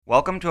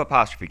Welcome to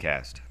Apostrophe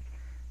Cast.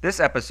 This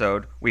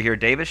episode, we hear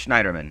Davis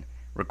Schneiderman,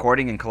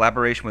 recording in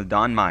collaboration with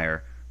Don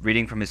Meyer,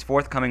 reading from his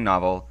forthcoming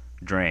novel,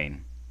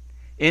 Drain.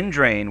 In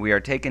Drain, we are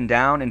taken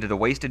down into the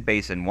wasted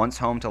basin once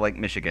home to Lake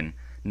Michigan,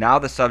 now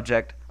the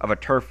subject of a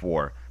turf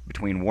war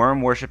between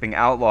worm-worshipping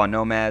outlaw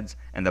nomads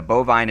and the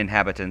bovine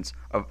inhabitants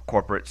of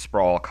corporate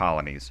sprawl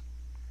colonies.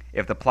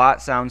 If the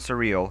plot sounds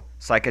surreal,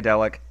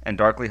 psychedelic, and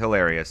darkly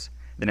hilarious,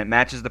 then it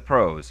matches the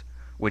prose,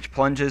 which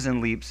plunges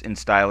and leaps in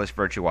stylish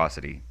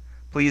virtuosity.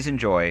 Please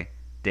enjoy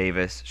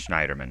Davis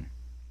Schneiderman.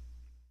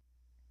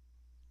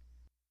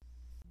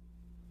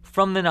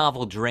 From the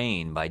novel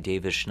Drain by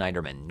Davis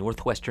Schneiderman,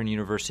 Northwestern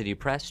University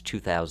Press,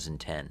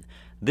 2010.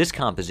 This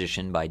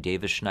composition by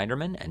Davis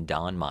Schneiderman and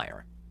Don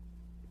Meyer.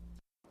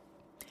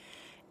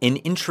 An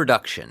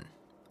introduction.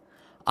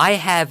 I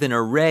have an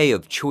array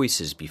of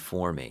choices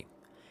before me.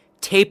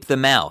 Tape the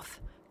mouth,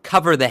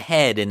 cover the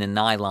head in a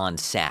nylon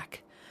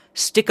sack,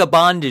 stick a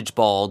bondage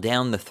ball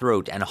down the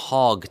throat and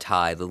hog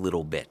tie the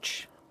little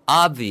bitch.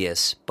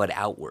 Obvious, but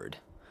outward.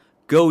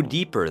 Go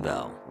deeper,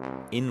 though,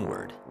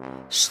 inward.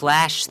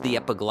 Slash the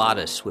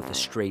epiglottis with a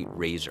straight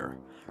razor.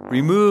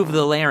 Remove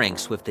the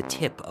larynx with the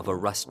tip of a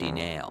rusty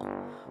nail.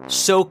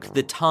 Soak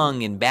the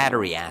tongue in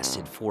battery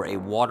acid for a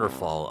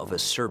waterfall of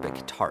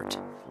acerbic tart.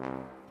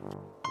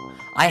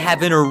 I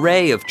have an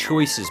array of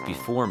choices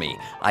before me.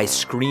 I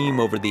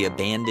scream over the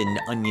abandoned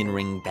onion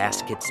ring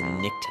baskets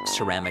and nicked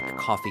ceramic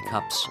coffee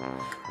cups.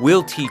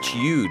 We'll teach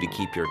you to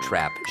keep your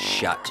trap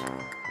shut.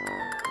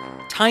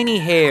 Tiny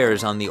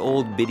hairs on the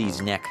old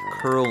biddy's neck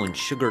curl in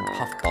sugared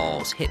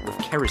puffballs hit with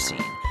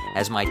kerosene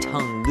as my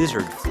tongue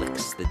lizard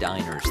flicks the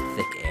diner's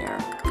thick air.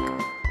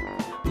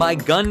 My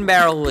gun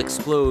barrel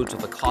explodes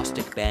with a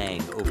caustic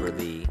bang over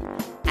the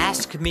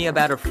 "Ask me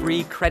about a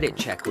free credit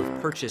check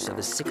with purchase of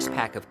a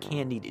six-pack of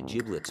candied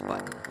giblets"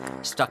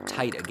 button, stuck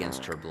tight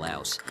against her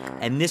blouse,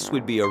 and this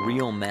would be a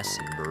real mess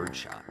in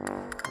birdshot.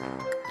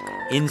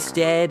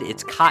 Instead,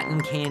 it's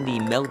cotton candy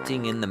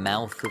melting in the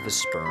mouth of a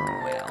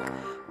sperm whale.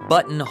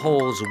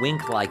 Buttonholes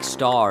wink like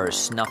stars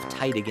snuffed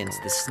tight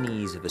against the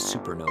sneeze of a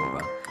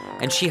supernova,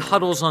 and she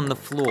huddles on the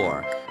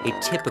floor, a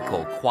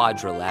typical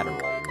quadrilateral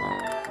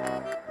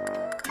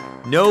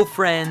lump. No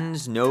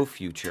friends, no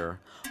future,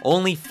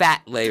 only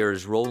fat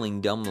layers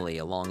rolling dumbly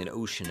along an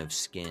ocean of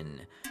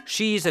skin.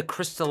 She's a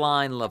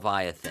crystalline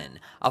leviathan,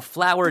 a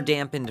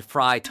flour-dampened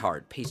fry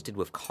tart pasted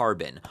with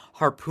carbon,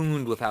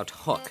 harpooned without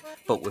hook,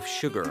 but with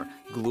sugar,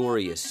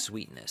 glorious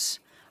sweetness.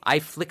 I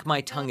flick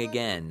my tongue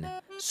again,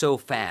 so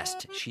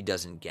fast she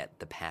doesn't get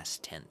the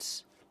past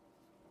tense.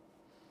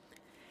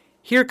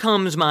 Here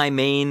comes my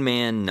main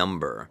man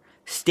number.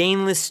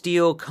 Stainless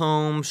steel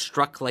comb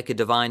struck like a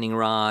divining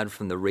rod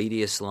from the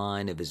radius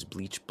line of his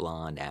bleach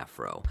blonde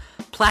afro.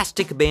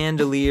 Plastic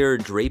bandolier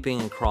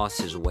draping across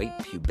his white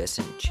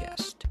pubescent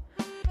chest.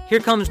 Here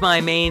comes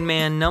my main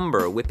man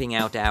number, whipping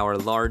out our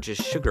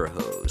largest sugar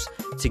hose.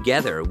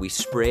 Together, we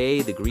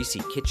spray the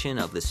greasy kitchen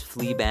of this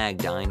Fleabag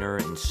diner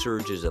in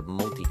surges of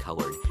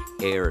multicolored,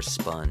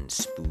 air-spun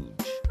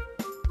spooge.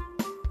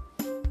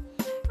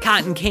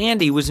 Cotton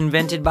candy was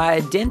invented by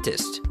a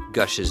dentist,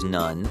 gushes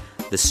Nunn,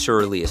 the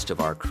surliest of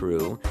our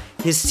crew.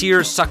 His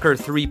seersucker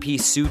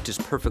three-piece suit is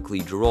perfectly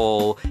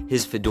droll,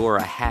 his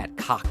fedora hat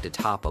cocked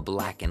atop a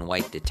black and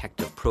white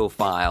detective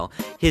profile,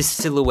 his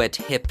silhouette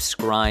hips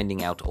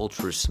grinding out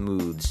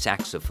ultra-smooth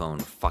saxophone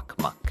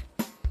fuck-muck.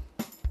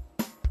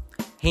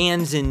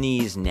 Hands and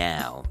knees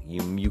now,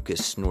 you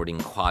mucus-snorting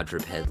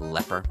quadruped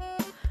leper.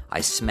 I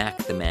smack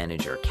the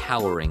manager,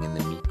 cowering in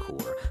the meat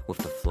core, with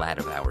the flat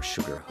of our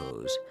sugar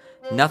hose.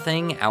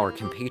 Nothing, our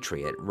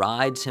compatriot,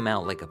 rides him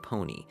out like a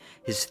pony,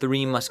 his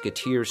three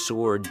musketeer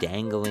sword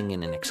dangling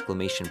in an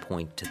exclamation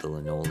point to the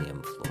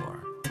linoleum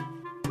floor.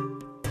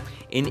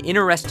 An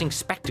interesting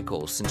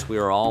spectacle, since we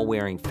are all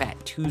wearing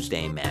Fat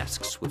Tuesday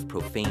masks with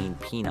profane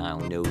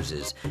penile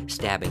noses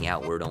stabbing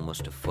outward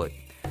almost a foot.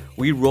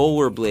 We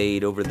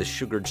rollerblade over the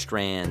sugared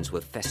strands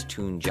with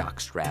festooned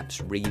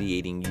jockstraps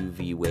radiating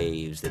UV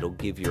waves that'll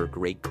give your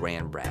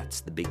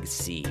great-grandbrats the big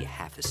C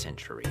half a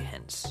century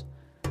hence.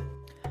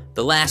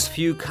 The last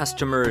few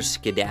customers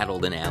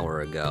skedaddled an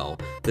hour ago.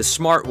 The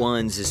smart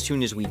ones as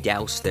soon as we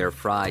doused their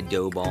fried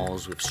dough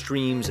balls with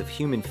streams of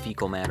human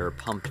fecal matter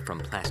pumped from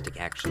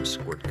plastic action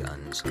squirt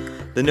guns.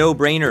 The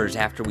no-brainers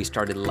after we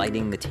started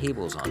lighting the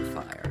tables on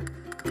fire.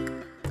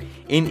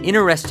 An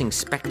interesting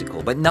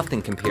spectacle, but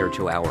nothing compared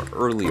to our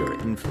earlier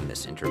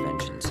infamous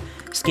interventions.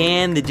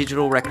 Scan the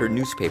digital record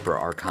newspaper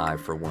archive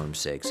for worm's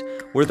sakes.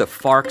 We're the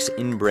FARC's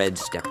inbred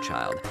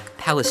stepchild.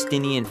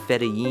 Palestinian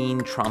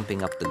Fedayeen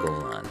tromping up the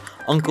Golan.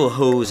 Uncle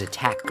Ho's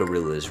attack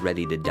guerrillas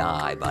ready to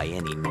die by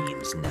any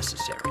means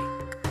necessary.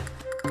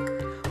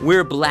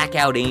 We're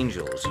blackout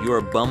angels. You're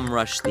bum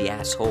rush the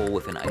asshole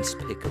with an ice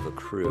pick of a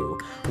crew.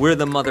 We're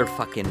the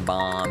motherfucking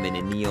bomb in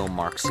a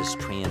neo-Marxist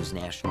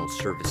transnational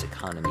service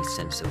economy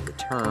sense of the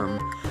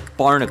term.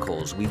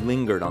 Barnacles, we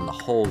lingered on the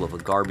hull of a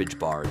garbage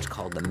barge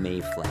called the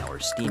Mayflower,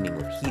 steaming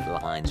with heat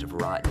lines of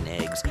rotten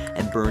eggs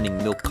and burning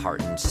milk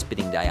cartons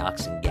spitting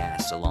dioxin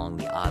gas along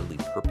the oddly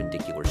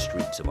perpendicular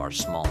streets of our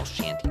small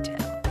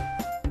shantytown.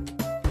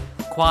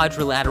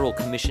 Quadrilateral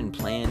Commission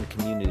Planned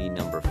Community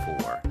Number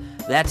 4.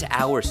 That's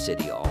our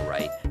city, all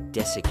right.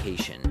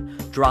 Desiccation.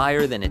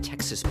 Drier than a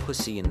Texas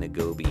pussy in the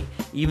Gobi,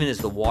 even as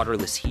the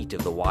waterless heat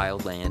of the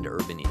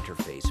wildland-urban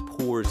interface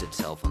pours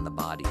itself on the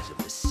bodies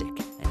of the sick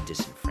and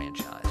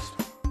disenfranchised.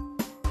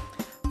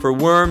 For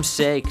worms'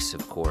 sakes,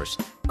 of course,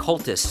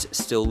 cultists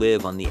still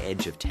live on the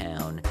edge of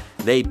town.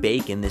 They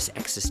bake in this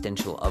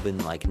existential oven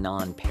like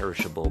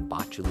non-perishable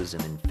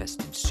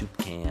botulism-infested soup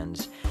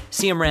cans.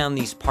 See 'em round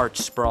these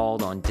parts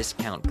sprawled on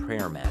discount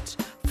prayer mats,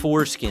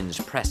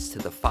 foreskins pressed to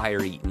the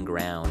fire-eaten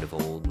ground of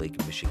old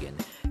Lake Michigan.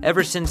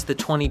 Ever since the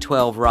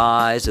 2012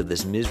 rise of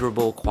this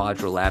miserable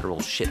quadrilateral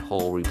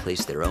shithole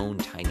replaced their own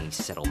tiny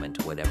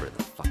settlement, whatever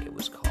the fuck it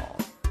was called.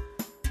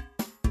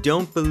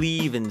 Don't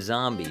believe in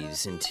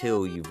zombies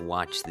until you've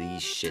watched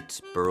these shits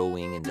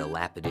burrowing in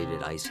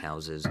dilapidated ice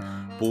houses,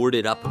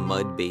 boarded up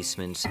mud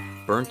basements,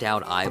 burnt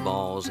out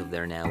eyeballs of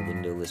their now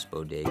windowless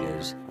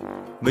bodegas.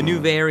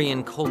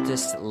 Manuverian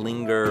cultists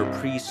linger,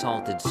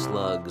 pre-salted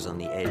slugs on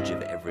the edge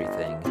of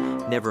everything,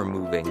 never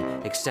moving,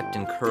 except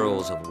in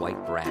curls of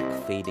white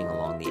brack fading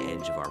along the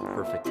edge of our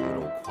perfect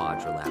little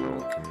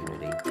quadrilateral community.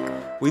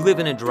 We live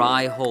in a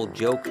dry hole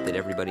joke that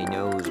everybody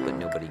knows but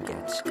nobody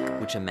gets,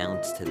 which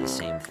amounts to the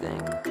same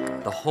thing.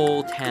 The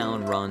whole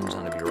town runs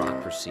on a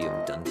bureaucracy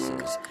of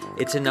dunces.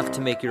 It's enough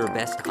to make your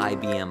best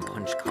IBM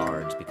punch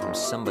cards become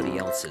somebody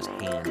else's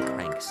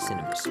hand-crank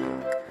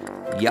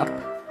cinemascope. Yup.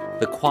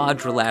 The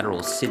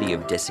quadrilateral city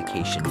of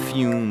desiccation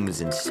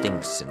fumes and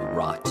stinks and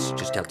rots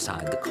just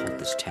outside the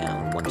cultist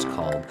town once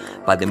called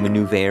by the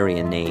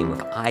Manuverian name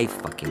of I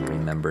fucking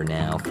remember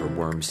now for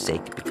worm's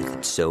sake because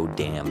it's so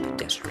damn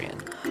pedestrian,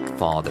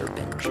 Father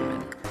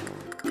Benjamin.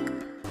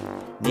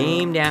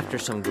 Named after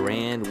some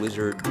grand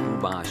wizard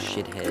poobah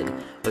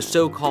shithead, a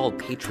so-called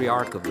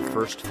patriarch of the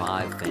first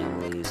 5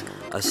 families,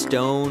 a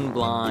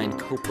stone-blind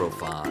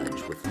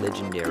coprophage with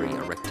legendary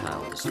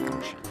erectile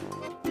dysfunction.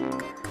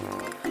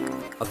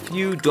 A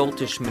few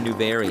doltish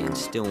Manuverians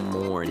still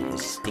mourn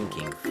his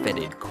stinking,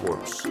 fetid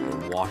corpse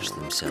and wash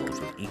themselves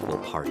with equal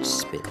parts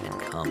spit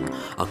and cum,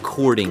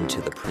 according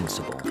to the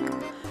principle.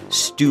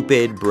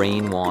 Stupid,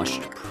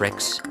 brainwashed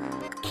pricks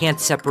can't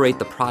separate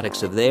the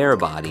products of their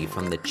body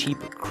from the cheap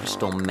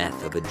crystal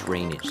meth of a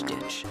drainage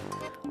ditch.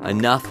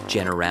 Enough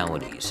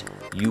generalities.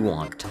 You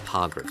want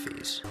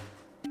topographies.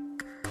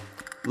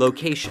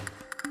 Location.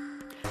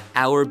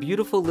 Our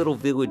beautiful little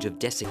village of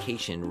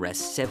desiccation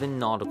rests 7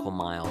 nautical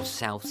miles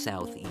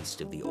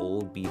south-southeast of the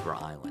old Beaver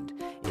Island,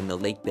 in the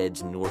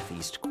lakebed's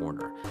northeast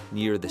corner,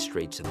 near the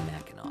Straits of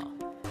Mackinac.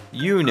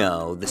 You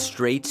know, the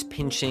straits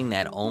pinching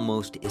that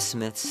almost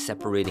isthmus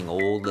separating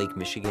old Lake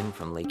Michigan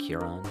from Lake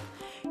Huron.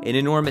 An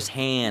enormous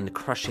hand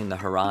crushing the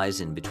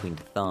horizon between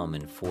thumb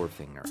and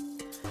forefinger.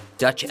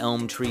 Dutch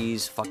elm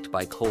trees fucked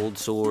by cold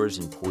sores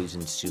and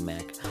poisoned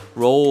sumac,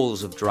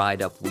 rolls of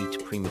dried up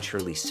wheat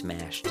prematurely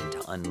smashed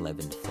into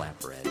unleavened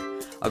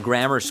flatbread, a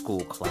grammar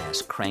school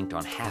class cranked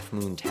on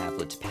half-moon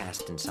tablets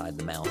passed inside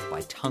the mouth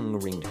by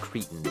tongue-ringed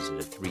cretins at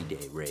a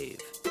 3-day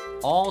rave.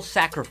 All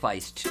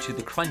sacrificed to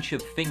the crunch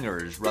of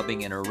fingers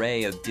rubbing an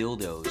array of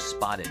dildos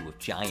spotted with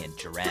giant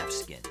giraffe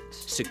skins,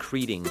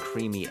 secreting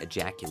creamy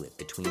ejaculate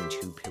between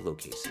 2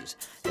 pillowcases,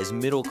 as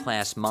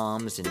middle-class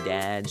moms and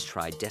dads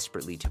try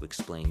desperately to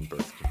explain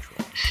birth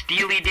control.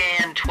 Steely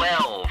Dan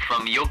 12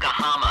 from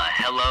Yokohama,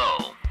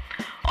 hello.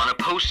 On a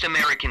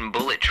post-American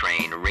bullet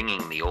train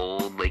ringing the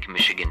old Lake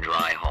Michigan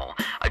dry hole,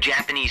 a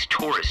Japanese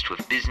tourist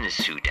with business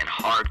suit and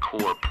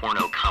hardcore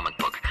porno comic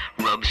book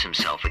rubs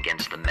himself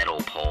against the metal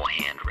pole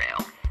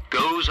handrail,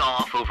 goes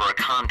off over a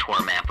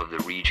contour map of the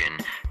region,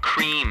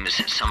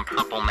 creams some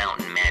purple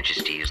mountain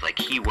majesties like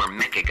he were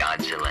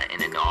Mechagodzilla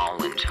in an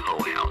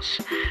all-in-tow house.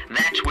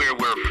 That's where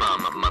we're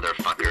from,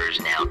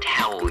 motherfuckers. Now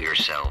towel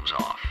yourselves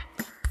off.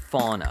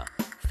 Fauna.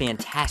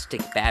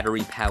 Fantastic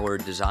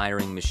battery-powered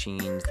desiring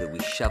machines that we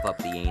shove up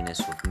the anus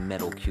with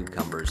metal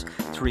cucumbers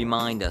to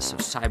remind us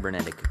of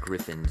cybernetic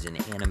griffins and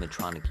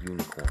animatronic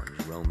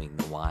unicorns roaming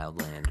the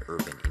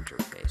wildland-urban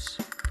interface.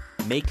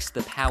 Makes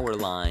the power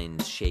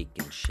lines shake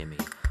and shimmy.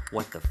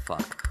 What the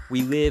fuck?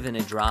 We live in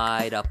a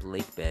dried-up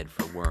lakebed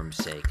for worm's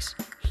sakes.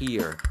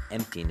 Here,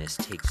 emptiness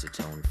takes its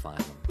own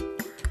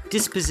phylum.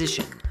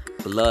 Disposition.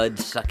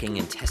 Blood-sucking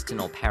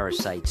intestinal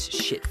parasites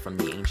shit from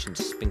the ancient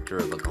sphincter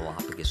of a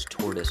Galapagos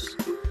tortoise.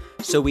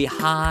 So we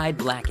hide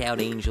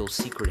Blackout Angel's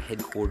secret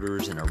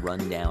headquarters in a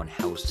rundown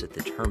house at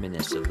the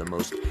terminus of the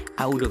most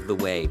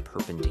out-of-the-way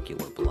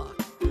perpendicular block.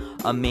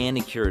 A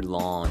manicured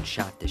lawn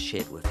shot to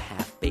shit with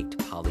half-baked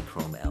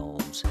polychrome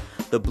elves.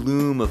 The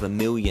bloom of a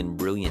million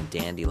brilliant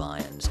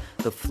dandelions.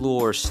 The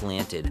floor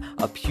slanted,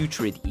 a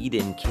putrid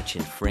Eden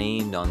kitchen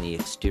framed on the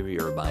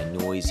exterior by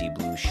noisy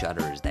blue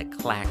shutters that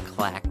clack,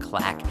 clack,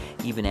 clack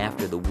even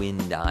after the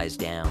wind dies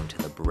down to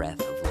the breath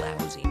of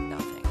lousy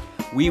nothing.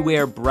 We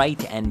wear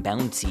bright and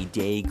bouncy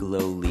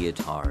day-glow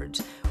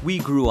leotards. We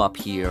grew up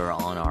here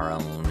on our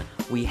own.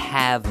 We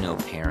have no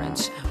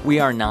parents. We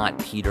are not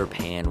Peter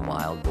Pan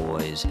wild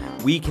boys.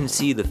 We can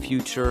see the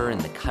future in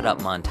the cut-up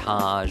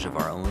montage of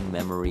our own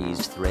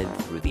memories thread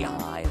through the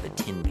eye of a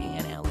Tin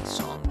Pan Alley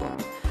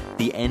songbook.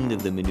 the end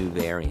of the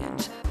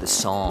Manuverians, the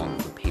song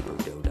for Paper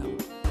Dodo.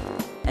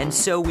 And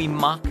so we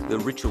mock the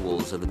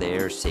rituals of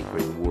their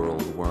sacred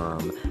world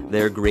worm,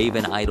 their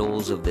graven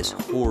idols of this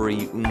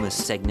hoary Uma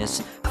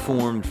Cygnus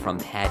formed from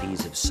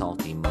patties of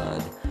salty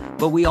mud.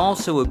 But we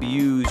also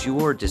abuse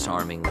your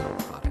disarming little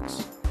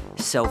products.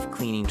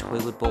 Self-cleaning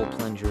toilet bowl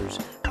plungers,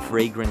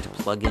 fragrant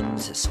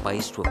plugins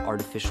spiced with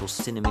artificial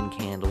cinnamon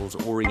candles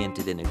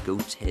oriented in a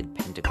goat's head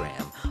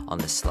pentagram on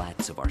the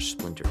slats of our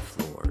splintered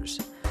floors.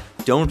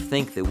 Don't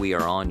think that we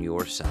are on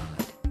your side.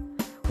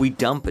 We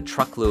dump a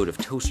truckload of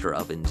toaster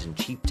ovens and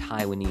cheap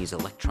Taiwanese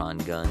electron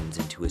guns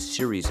into a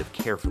series of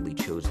carefully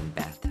chosen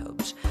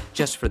bathtubs,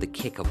 just for the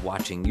kick of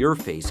watching your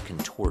face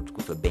contort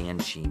with a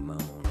banshee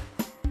moan.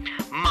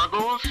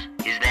 Muggles,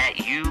 is that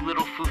you,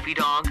 little foofy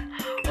dog?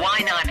 Why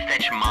not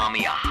fetch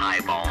Mommy a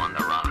highball on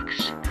the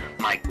rocks?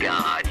 My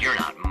God, you're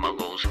not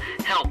Muggles.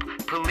 Help,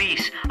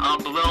 police, I'll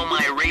blow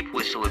my rape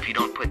whistle if you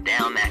don't put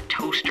down that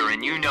toaster,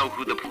 and you know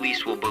who the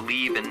police will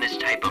believe in this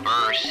type of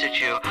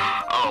situ.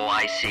 Oh,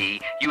 I see.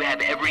 You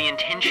have every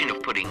intention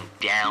of putting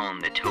down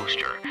the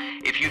toaster.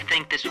 If you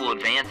think this will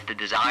advance the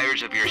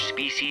desires of your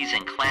species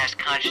and class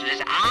consciousness,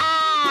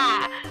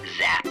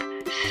 zap,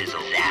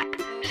 sizzle, zap,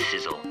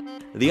 sizzle.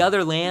 The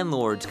other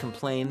landlords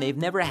complain they've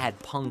never had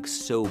punks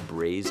so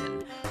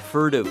brazen.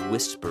 Furtive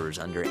whispers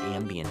under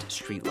ambient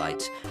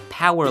streetlights,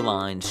 power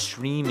lines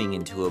streaming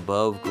into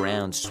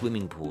above-ground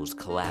swimming pools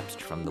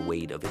collapsed from the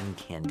weight of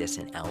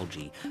incandescent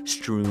algae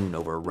strewn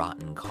over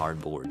rotten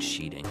cardboard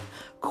sheeting.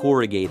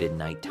 Corrugated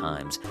night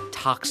times,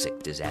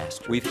 toxic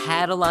disaster. We've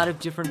had a lot of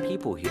different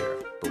people here,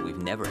 but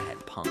we've never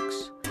had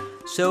punks.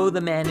 So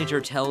the manager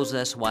tells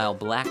us while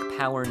Black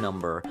Power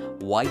number,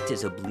 white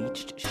as a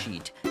bleached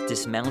sheet,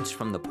 dismounts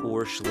from the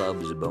poor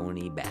schlub's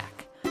bony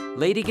back.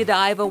 Lady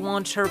Godiva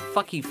wants her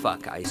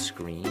fucky-fuck, I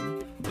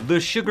scream. The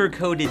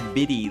sugar-coated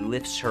biddy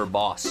lifts her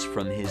boss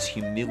from his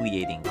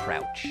humiliating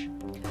crouch.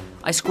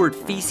 I squirt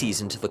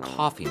feces into the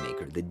coffee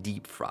maker, the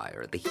deep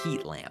fryer, the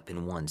heat lamp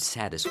in one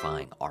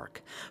satisfying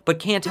arc, but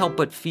can't help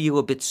but feel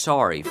a bit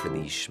sorry for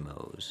these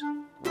schmoes.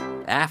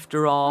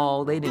 After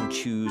all, they didn't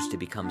choose to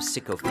become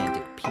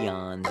sycophantic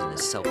peons in a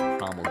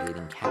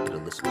self-promulgating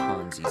capitalist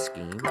Ponzi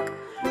scheme.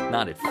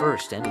 Not at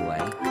first,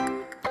 anyway.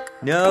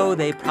 No,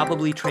 they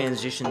probably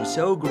transitioned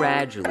so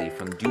gradually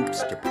from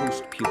dupes to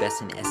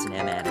post-pubescent S&M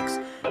addicts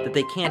that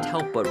they can't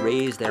help but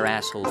raise their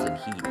assholes in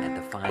heat at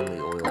the finely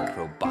oiled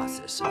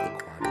proboscis of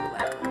the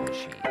quadrilateral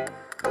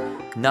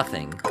machine.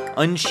 Nothing,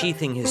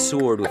 unsheathing his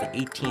sword with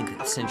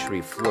 18th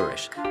century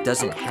flourish,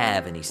 doesn't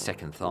have any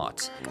second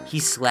thoughts. He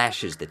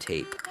slashes the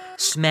tape.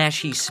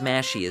 Smashy,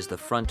 smashy as the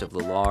front of the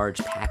large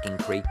packing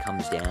crate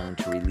comes down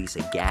to release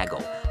a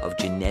gaggle of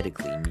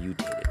genetically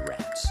mutated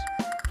rats.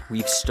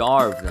 We've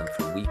starved them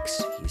for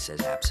weeks, he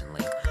says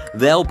absently.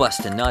 They'll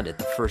bust a nut at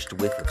the first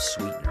whiff of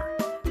sweetener.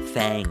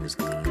 Fangs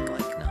gleam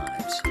like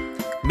knives.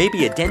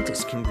 Maybe a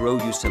dentist can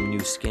grow you some new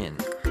skin,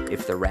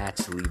 if the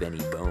rats leave any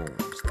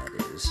bones, that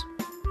is.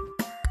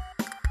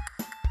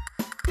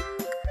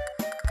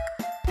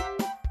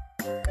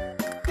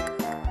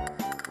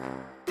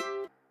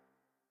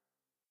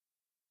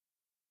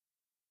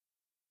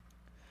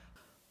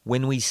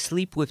 When we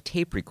sleep with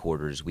tape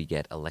recorders, we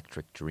get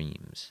electric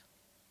dreams.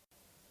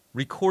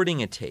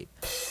 Recording a tape.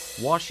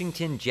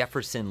 Washington,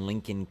 Jefferson,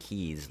 Lincoln,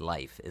 Keyes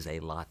life is a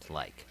lot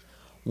like.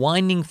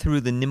 Winding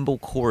through the nimble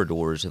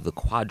corridors of the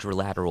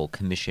Quadrilateral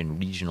Commission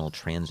Regional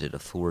Transit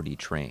Authority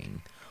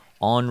train,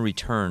 on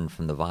return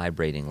from the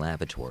vibrating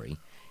lavatory,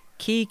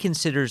 Key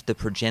considers the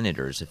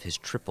progenitors of his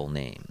triple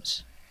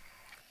names.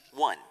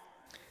 1.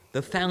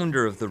 The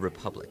founder of the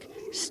Republic,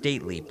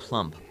 stately,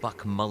 plump,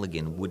 Buck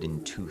Mulligan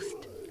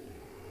wooden-toothed.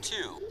 2.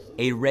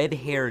 A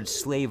red-haired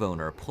slave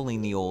owner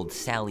pulling the old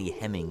Sally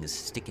Hemings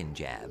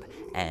stick-and-jab.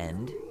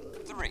 And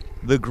 3.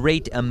 The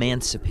great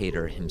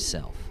emancipator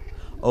himself.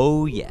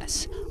 Oh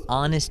yes,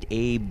 Honest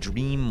Abe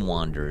dream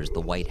wanders the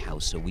White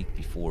House a week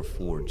before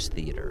Ford's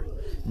Theater.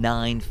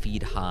 9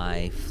 feet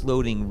high,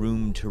 floating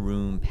room to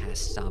room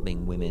past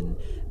sobbing women,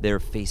 their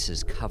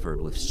faces covered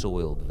with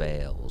soiled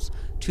veils.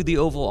 To the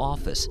Oval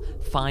Office,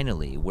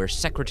 finally, where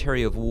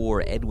Secretary of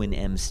War Edwin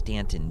M.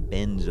 Stanton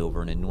bends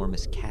over an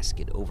enormous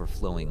casket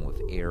overflowing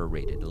with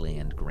air-rated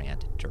land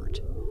grant dirt.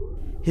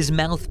 His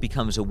mouth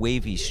becomes a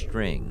wavy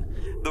string.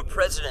 The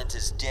president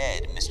is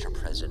dead, Mr.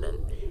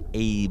 President.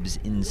 Abe's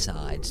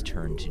insides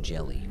turn to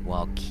jelly,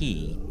 while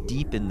Key,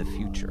 deep in the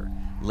future,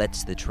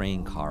 lets the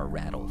train car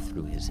rattle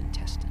through his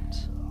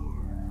intestines.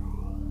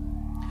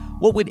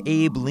 What would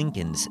Abe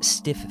Lincoln's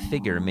stiff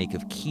figure make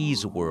of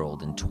Key's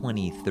world in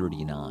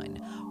 2039,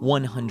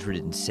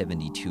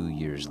 172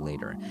 years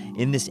later,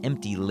 in this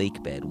empty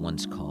lake bed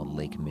once called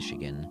Lake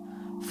Michigan?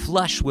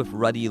 Flush with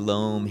ruddy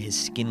loam, his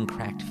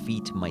skin-cracked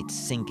feet might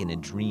sink in a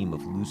dream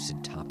of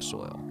lucid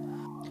topsoil.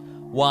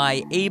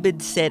 Why,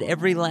 Abe'd set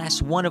every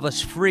last one of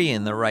us free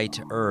in the right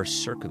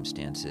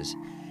circumstances.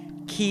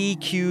 Key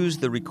cues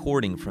the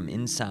recording from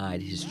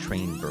inside his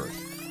train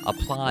berth,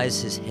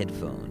 applies his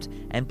headphones,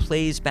 and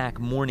plays back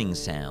morning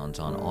sounds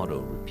on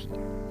auto-repeat.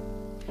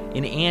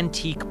 An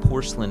antique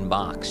porcelain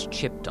box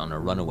chipped on a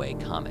runaway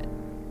comet.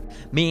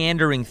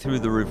 meandering through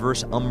the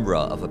reverse umbra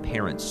of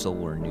apparent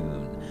solar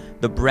noon.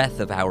 The breath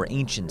of our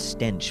ancient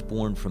stench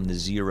born from the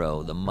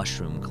zero, the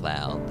mushroom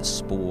cloud, the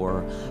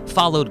spore,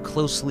 followed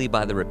closely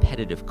by the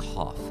repetitive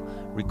cough,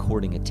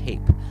 recording a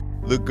tape.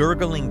 The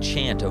gurgling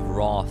chant of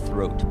raw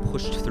throat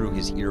pushed through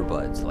his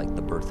earbuds like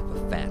the birth of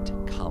a fat,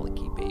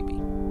 colicky baby.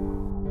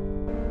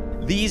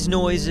 These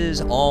noises,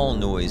 all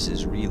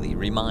noises really,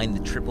 remind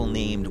the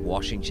triple-named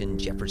Washington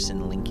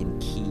Jefferson Lincoln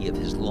Key of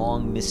his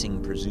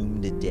long-missing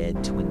presumed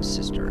dead twin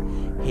sister,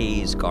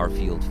 Hayes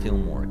Garfield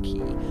Fillmore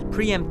Key,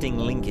 preempting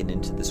Lincoln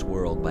into this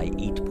world by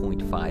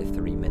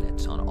 8.53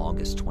 minutes on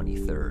August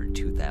 23,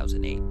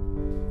 2008.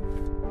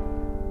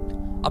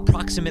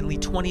 Approximately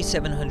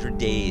 2,700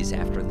 days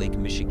after Lake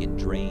Michigan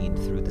drained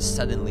through the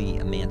suddenly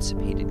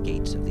emancipated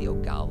gates of the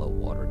Ogalla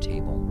water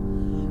table,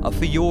 a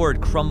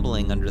fjord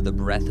crumbling under the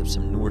breath of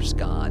some Norse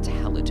god's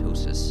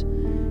halitosis,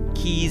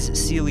 Key's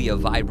cilia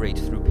vibrate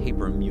through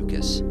paper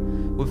mucus.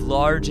 With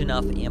large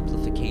enough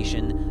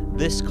amplification,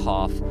 this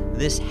cough,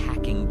 this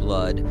hacking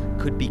blood,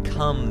 could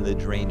become the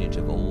drainage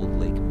of old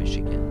Lake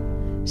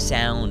Michigan.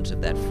 Sounds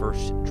of that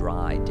first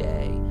dry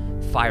day,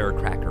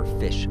 firecracker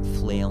fish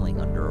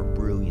flailing under a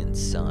brilliant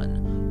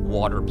sun,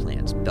 water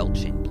plants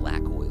belching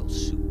black oil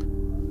soup.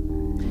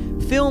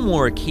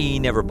 Fillmore Key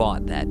never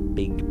bought that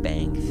Big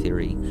Bang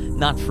Theory.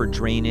 Not for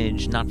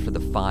drainage, not for the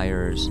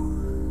fires.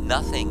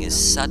 Nothing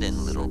is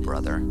sudden, little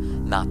brother.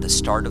 Not the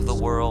start of the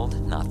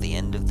world, not the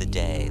end of the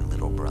day,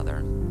 little brother.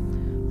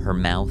 Her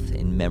mouth,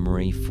 in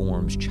memory,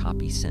 forms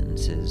choppy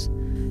sentences.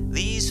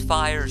 These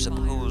fires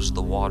oppose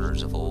the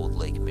waters of old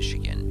Lake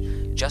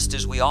Michigan, just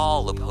as we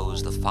all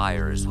oppose the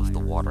fires with the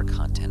water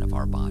content of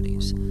our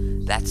bodies.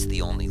 That's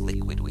the only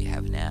liquid we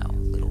have now,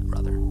 little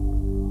brother.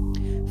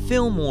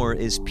 Fillmore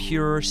is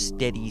pure,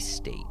 steady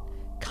state,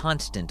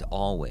 constant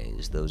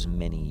always those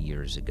many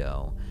years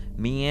ago,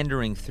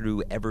 meandering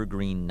through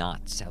evergreen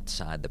knots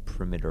outside the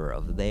perimeter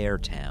of their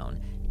town,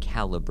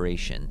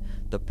 Calibration,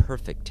 the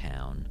perfect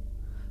town.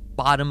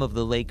 Bottom of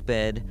the lake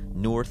bed,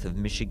 north of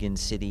Michigan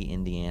City,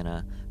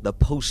 Indiana, the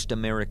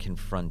post-American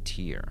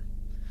frontier.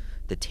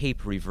 The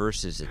tape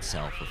reverses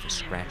itself with a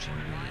scratching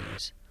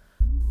wheeze.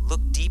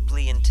 Look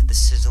deeply into the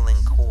sizzling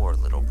core,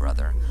 little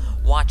brother.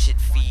 Watch it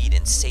feed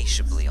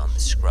insatiably on the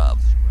scrub.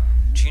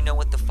 Do you know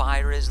what the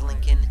fire is,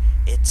 Lincoln?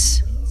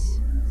 It's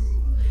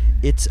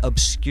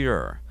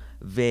obscure,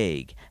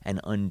 vague,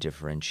 and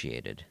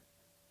undifferentiated.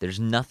 There's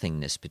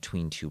nothingness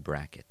between two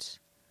brackets.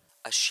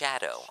 A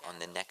shadow on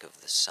the neck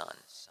of the sun.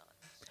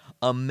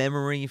 A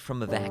memory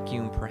from a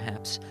vacuum,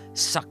 perhaps,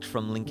 sucked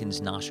from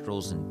Lincoln's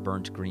nostrils and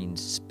burnt green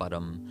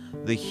sputum,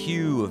 the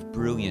hue of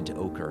brilliant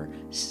ochre,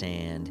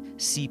 sand,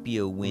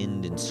 sepia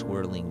wind and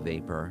swirling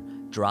vapor,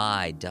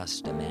 dry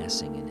dust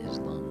amassing in his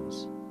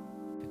lungs.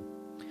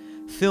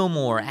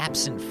 Fillmore,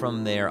 absent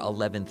from their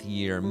 11th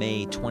year,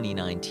 May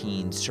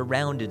 2019,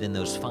 surrounded in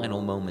those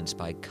final moments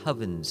by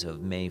covens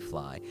of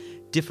mayfly,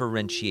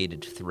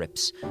 differentiated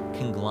thrips,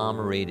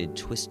 conglomerated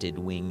twisted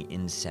wing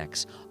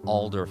insects,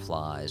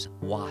 alderflies,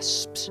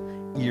 wasps,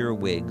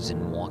 earwigs,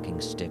 and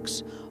walking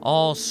sticks,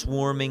 all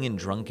swarming in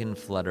drunken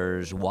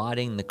flutters,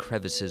 wadding the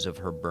crevices of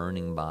her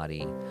burning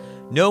body.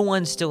 No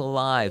one still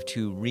alive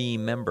to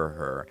remember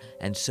her,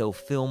 and so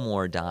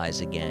Fillmore dies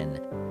again.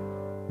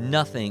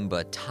 Nothing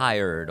but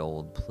tired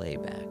old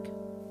playback.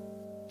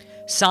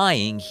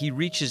 Sighing, he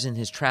reaches in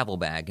his travel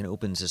bag and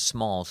opens a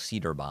small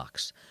cedar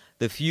box.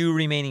 The few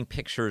remaining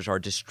pictures are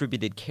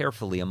distributed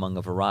carefully among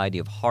a variety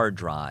of hard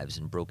drives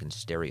and broken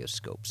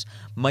stereoscopes,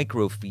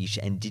 microfiche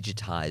and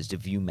digitized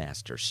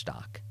Viewmaster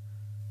stock.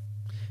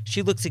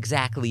 She looks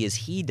exactly as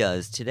he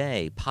does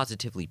today,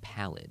 positively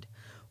pallid.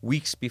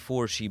 Weeks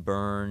before she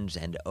burns,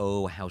 and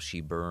oh, how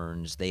she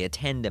burns, they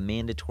attend a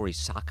mandatory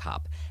sock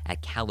hop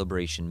at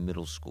Calibration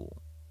Middle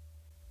School.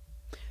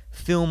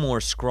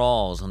 Fillmore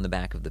scrawls on the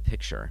back of the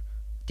picture,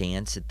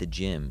 Dance at the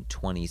Gym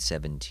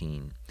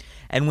 2017.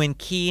 And when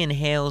Key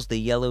inhales the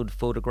yellowed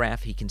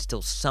photograph, he can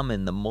still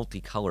summon the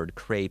multicolored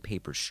cray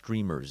paper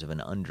streamers of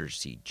an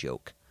undersea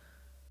joke.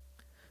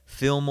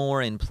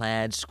 Fillmore in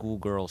plaid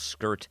schoolgirl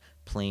skirt,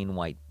 plain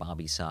white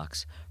bobby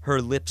socks. Her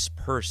lips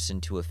purse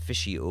into a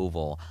fishy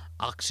oval.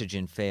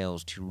 Oxygen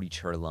fails to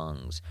reach her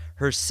lungs.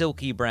 Her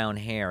silky brown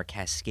hair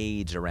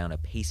cascades around a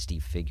pasty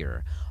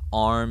figure.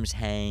 Arms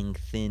hang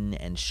thin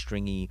and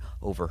stringy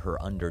over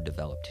her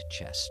underdeveloped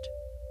chest.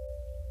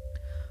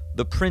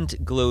 The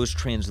print glows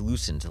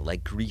translucent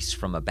like grease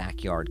from a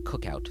backyard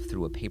cookout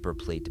through a paper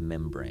plate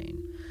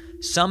membrane.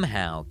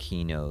 Somehow,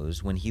 Key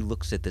knows, when he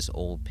looks at this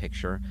old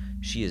picture,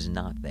 she is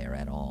not there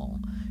at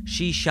all.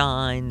 She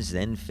shines,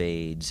 then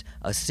fades,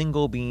 a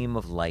single beam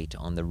of light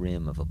on the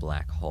rim of a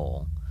black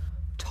hole.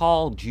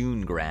 Tall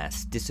June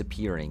grass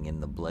disappearing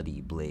in the bloody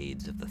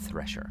blades of the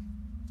thresher.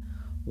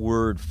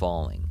 Word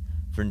falling.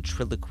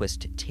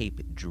 Ventriloquist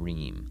tape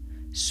dream.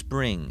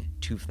 Spring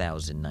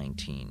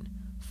 2019.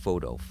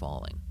 Photo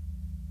falling.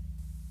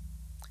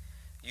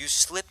 You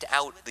slipped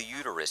out the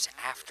uterus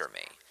after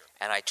me,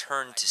 and I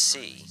turned to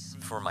see,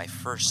 for my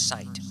first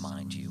sight,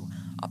 mind you,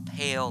 a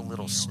pale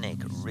little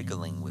snake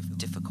wriggling with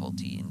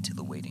difficulty into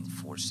the waiting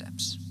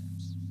forceps.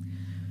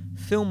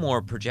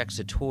 Fillmore projects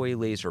a toy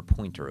laser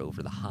pointer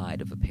over the hide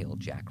of a pale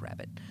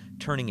jackrabbit,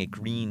 turning it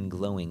green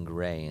glowing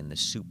gray in the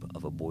soup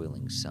of a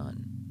boiling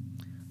sun.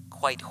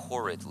 Quite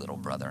horrid, little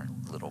brother,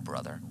 little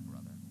brother.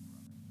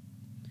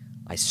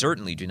 I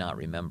certainly do not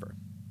remember.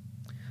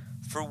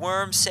 For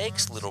worm's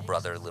sakes, little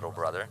brother,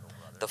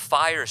 the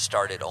fire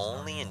started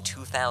only in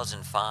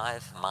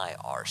 2005, my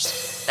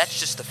arse. That's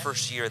just the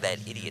first year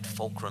that idiot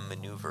Fulcrum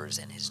Maneuvers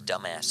and his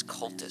dumbass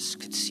cultists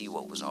could see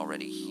what was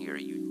already here,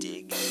 you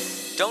dig?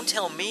 Don't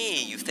tell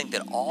me you think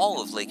that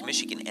all of Lake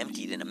Michigan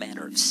emptied in a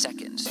matter of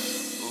seconds.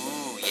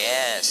 Ooh,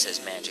 yeah,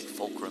 says Magic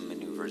Fulcrum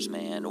Maneuvers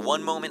man.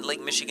 One moment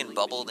Lake Michigan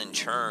bubbled and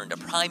churned, a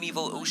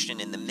primeval ocean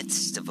in the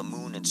midst of a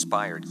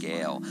moon-inspired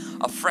gale,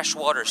 a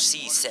freshwater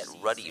sea set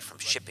ruddy from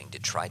shipping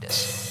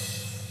detritus.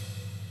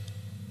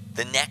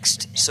 The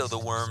next, so the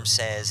worm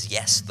says,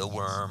 yes, the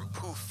worm,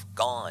 poof,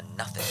 gone,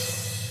 nothing.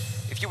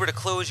 If you were to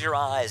close your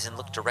eyes and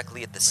look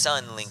directly at the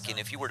sun, Lincoln,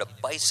 if you were to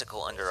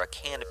bicycle under a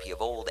canopy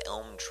of old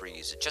elm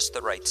trees at just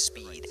the right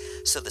speed,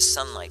 so the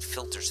sunlight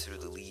filters through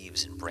the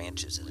leaves and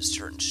branches at a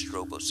certain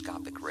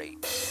stroboscopic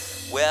rate,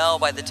 well,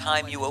 by the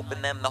time you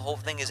open them, the whole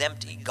thing is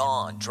empty,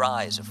 gone,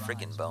 dry as a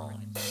friggin'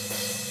 bone.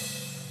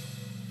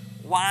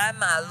 Why,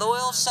 my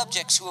loyal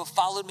subjects who have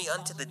followed me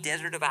unto the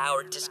desert of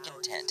our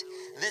discontent,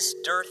 this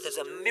dearth is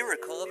a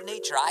miracle of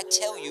nature, I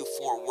tell you,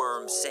 for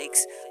worm's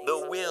sakes,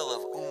 the will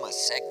of Uma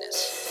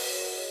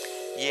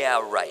Cygnus.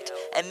 Yeah, right.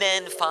 And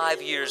then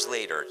 5 years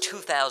later,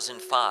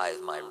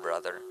 2005, my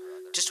brother,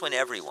 just when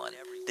everyone,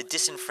 the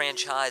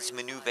disenfranchised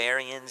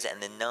Maneuverians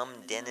and the numb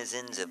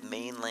denizens of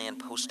mainland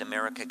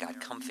post-America got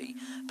comfy,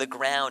 the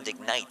ground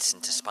ignites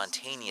into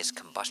spontaneous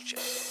combustion.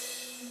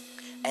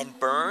 And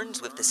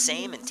burns with the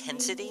same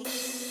intensity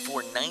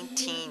for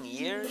 19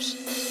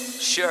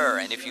 years? Sure,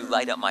 and if you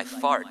light up my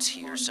farts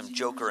here, some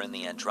joker in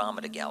the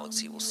Andromeda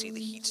Galaxy will see the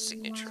heat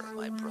signature,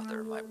 my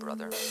brother, my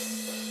brother.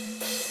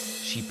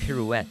 She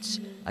pirouettes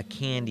a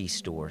candy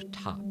store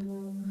top.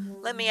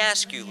 Let me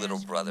ask you, little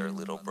brother,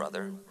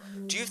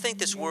 do you think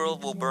this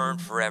world will burn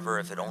forever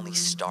if it only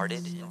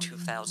started in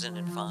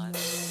 2005?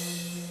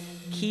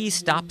 Key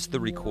stops the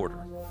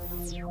recorder,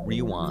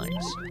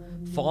 rewinds,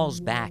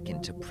 falls back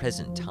into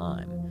present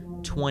time,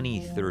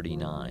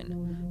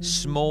 2039.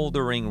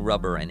 Smoldering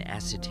rubber and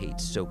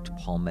acetate-soaked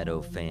palmetto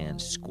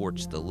fans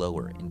scorch the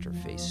lower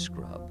interface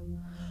scrub.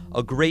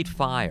 A great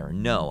fire,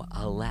 no,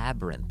 a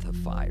labyrinth of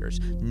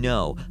fires,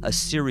 no, a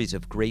series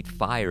of great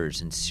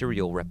fires in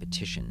serial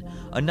repetition,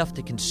 enough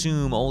to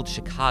consume old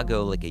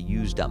Chicago like a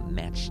used-up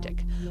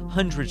matchstick,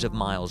 hundreds of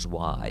miles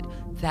wide,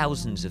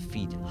 thousands of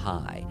feet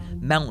high,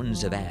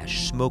 mountains of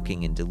ash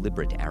smoking in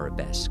deliberate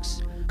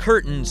arabesques,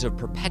 curtains of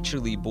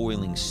perpetually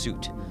boiling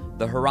soot.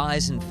 The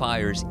horizon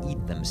fires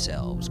eat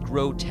themselves,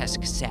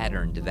 grotesque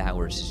Saturn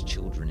devours his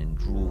children and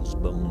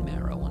drools bone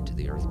marrow onto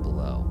the earth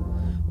below.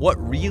 What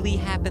really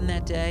happened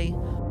that day?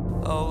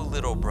 Oh,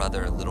 little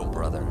brother, little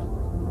brother.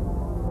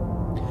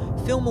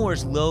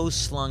 Fillmore's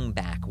low-slung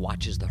back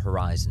watches the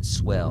horizon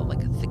swell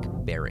like a thick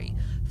berry,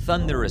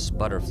 thunderous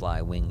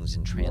butterfly wings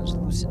and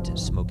translucent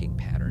smoking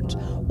patterns,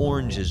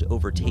 oranges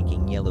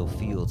overtaking yellow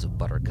fields of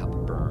buttercup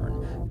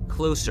burn,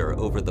 closer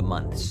over the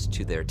months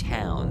to their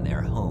town,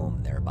 their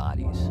home, their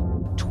bodies.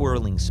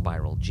 Twirling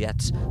spiral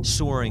jets,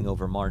 soaring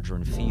over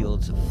margarine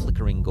fields of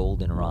flickering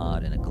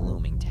goldenrod and a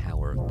gloaming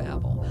Tower of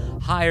Babel,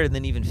 higher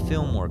than even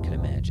Fillmore could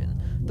imagine.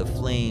 The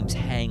flames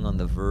hang on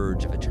the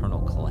verge of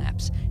eternal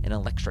collapse, an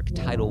electric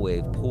tidal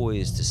wave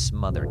poised to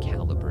smother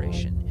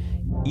calibration.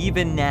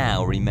 Even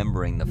now,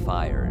 remembering the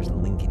fires,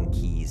 Lincoln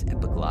Key's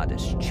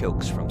epiglottis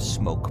chokes from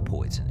smoke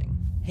poisoning.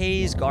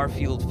 Hayes,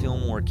 Garfield,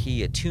 Fillmore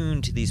Key,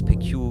 attuned to these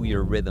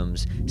peculiar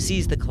rhythms,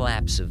 sees the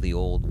collapse of the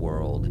old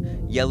world,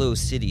 yellow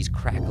cities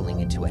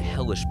crackling into a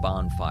hellish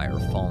bonfire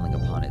falling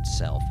upon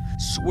itself,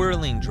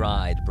 swirling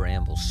dried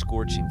brambles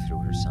scorching through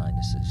her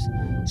sinuses.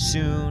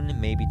 Soon,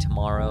 maybe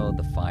tomorrow,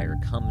 the fire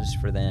comes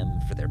for them,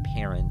 for their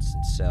parents,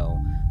 and so,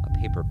 a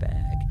paper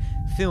bag.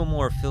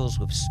 Fillmore fills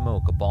with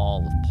smoke, a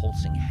ball of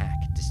pulsing hack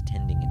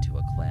distending into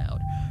a cloud.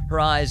 Her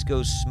eyes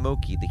go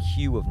smoky, the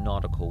hue of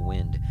nautical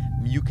wind.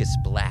 Mucus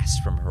blasts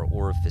from her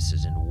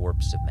orifices in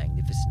warps of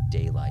magnificent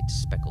daylight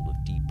speckled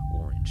with deep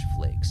orange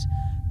flakes.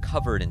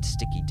 Covered in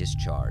sticky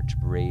discharge,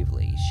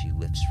 bravely she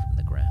lifts from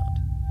the ground.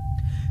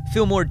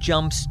 Fillmore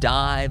jumps,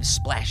 dives,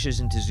 splashes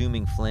into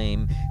zooming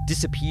flame,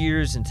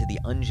 disappears into the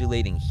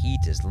undulating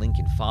heat as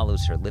Lincoln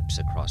follows her lips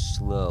across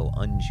slow,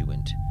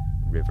 unduant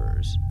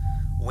rivers.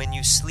 When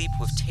you sleep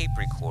with tape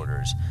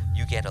recorders,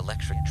 you get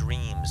electric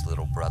dreams,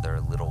 little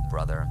brother, little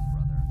brother.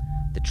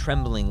 The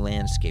trembling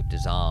landscape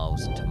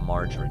dissolves into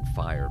margarine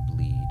fire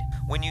bleed.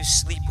 When you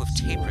sleep with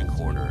tape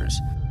recorders,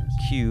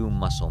 cue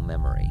muscle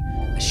memory.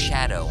 A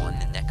shadow on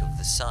the neck of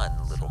the sun,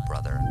 little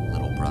brother,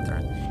 little brother.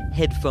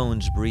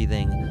 Headphones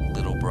breathing,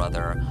 little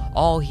brother.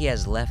 All he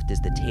has left is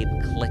the tape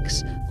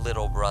clicks,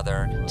 little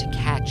brother, to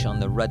catch on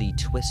the ruddy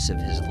twists of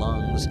his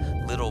lungs,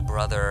 little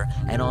brother.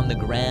 And on the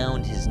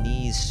ground, his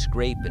knees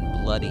scrape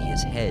and bloody,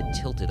 his head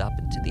tilted up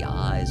into the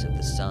eyes of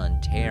the sun,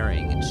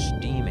 tearing and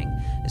steaming,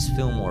 as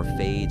Fillmore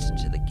fades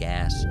into the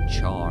gas and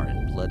char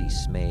and bloody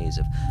smays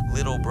of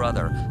Little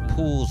Brother,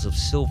 pools of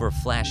silver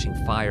flashing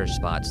fire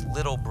spots,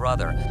 Little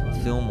Brother,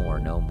 Fillmore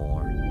no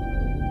more.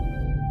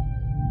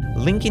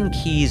 Lincoln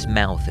Key's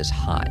mouth is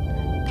hot,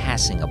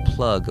 passing a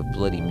plug of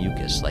bloody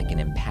mucus like an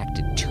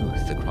impacted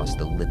tooth across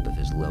the lip of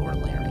his lower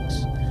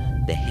larynx.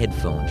 The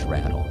headphones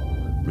rattle,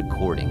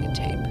 recording a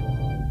tape.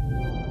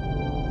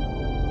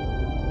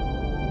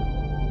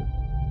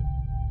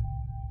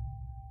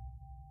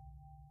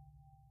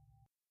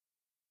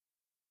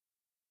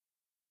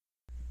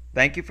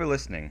 Thank you for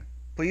listening.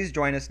 Please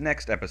join us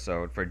next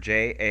episode for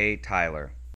J.A. Tyler.